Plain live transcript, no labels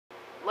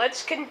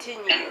let's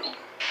continue.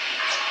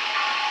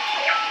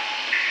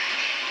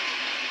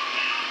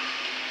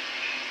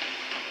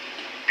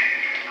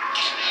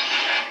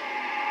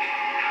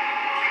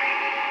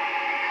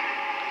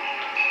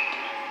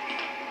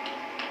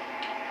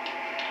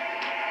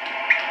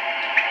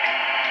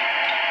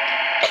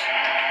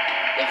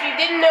 If you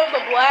didn't know,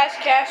 the blast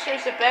caster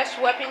is the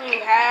best weapon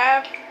you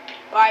have,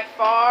 by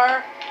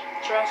far,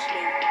 trust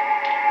me.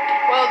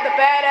 Well, the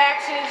bad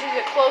axes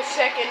is a close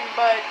second,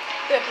 but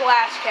the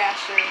blast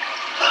caster.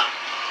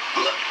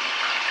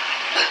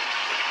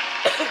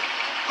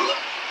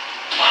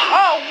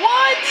 Oh,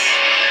 what?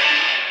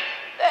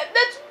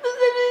 That's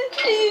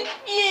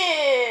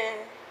yeah.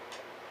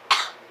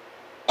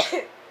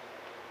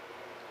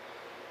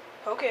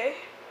 Okay,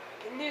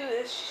 I can do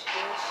this.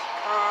 Just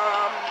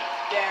calm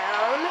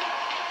down.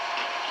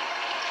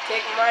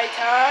 Take my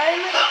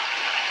time.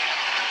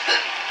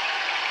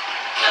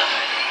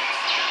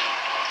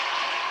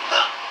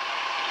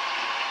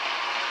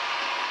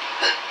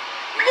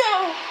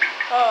 No!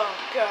 Oh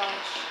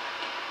gosh.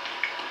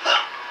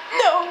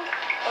 No!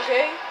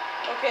 Okay,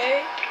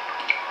 okay.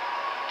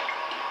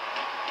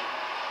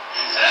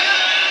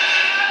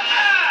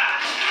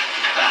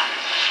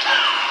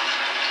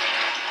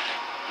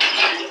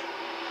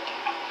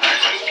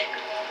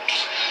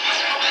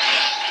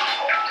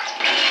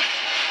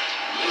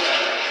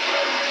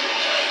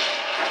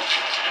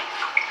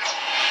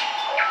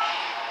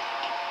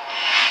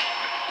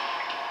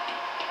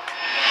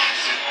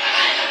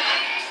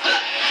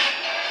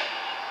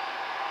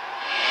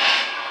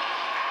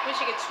 Wish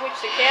I could switch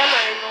the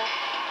camera angle.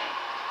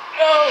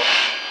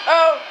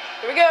 Oh,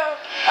 here we go.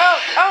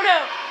 Oh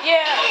no,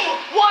 yeah.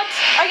 What?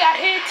 I got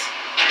hit.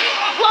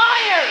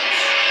 Liars!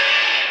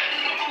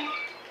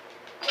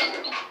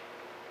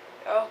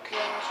 Oh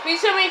gosh,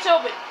 please tell me it's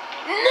open.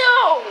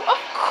 No, of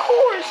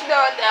course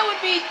not. That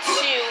would be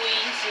too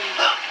easy.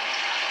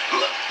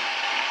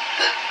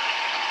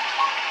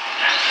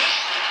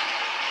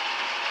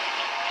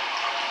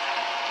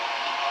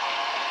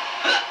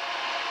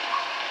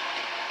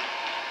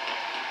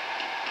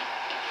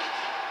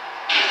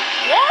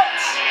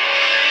 What?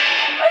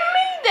 I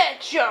made that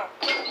jump.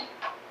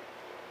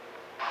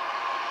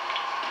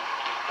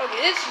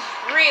 Okay, this is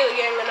really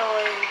getting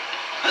annoying.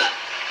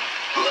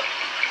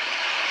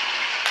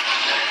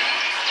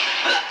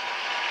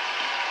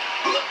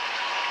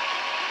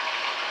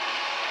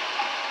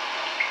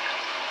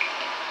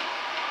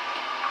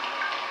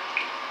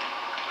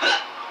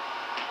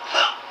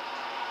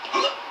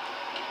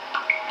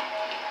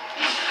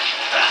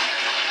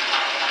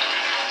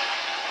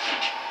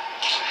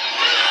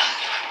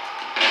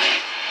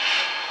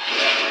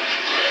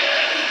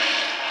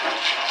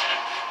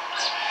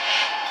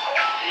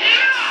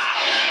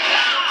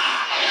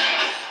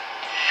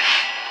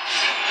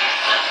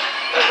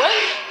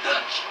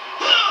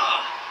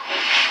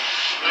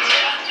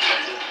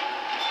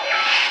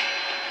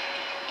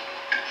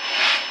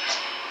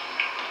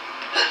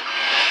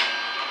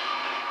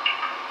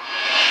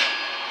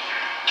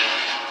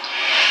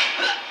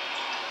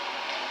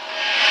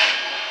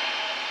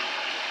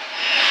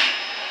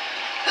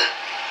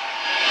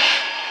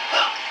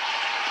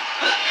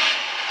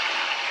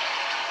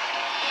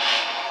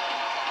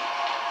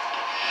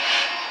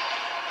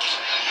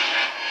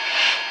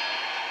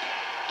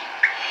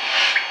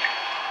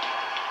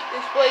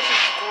 This place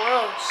is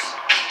gross.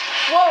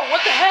 Whoa,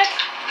 what the heck?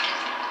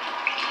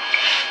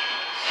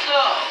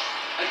 So,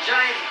 a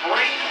giant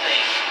brain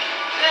thing.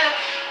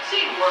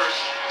 Seen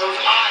worse. Those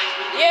eyes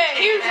will be Yeah,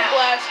 taken here's the out.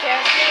 blast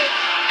caster.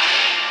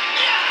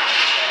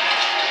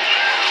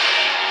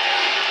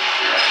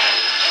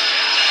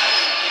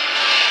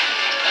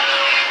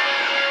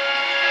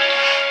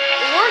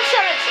 It works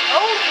on its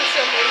own for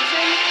some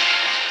reason.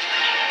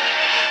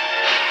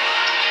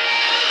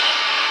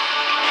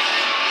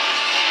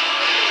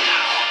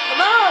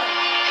 Come on.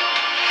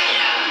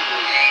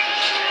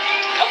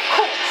 Of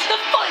course, the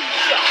fun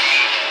shot.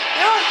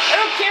 I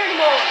don't care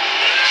anymore.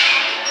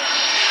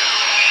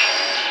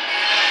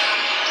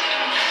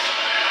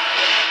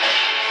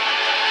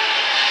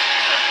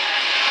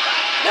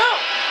 No,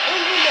 I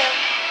don't do that.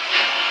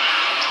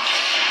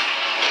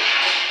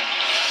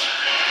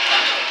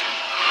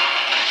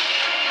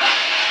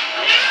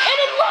 And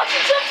it locks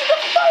itself to the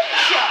fun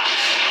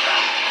shots.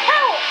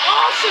 How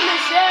awesome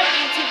is that,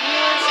 YouTube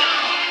viewers?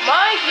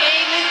 My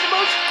game is the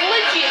most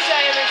glitchiest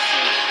I ever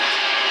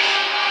seen.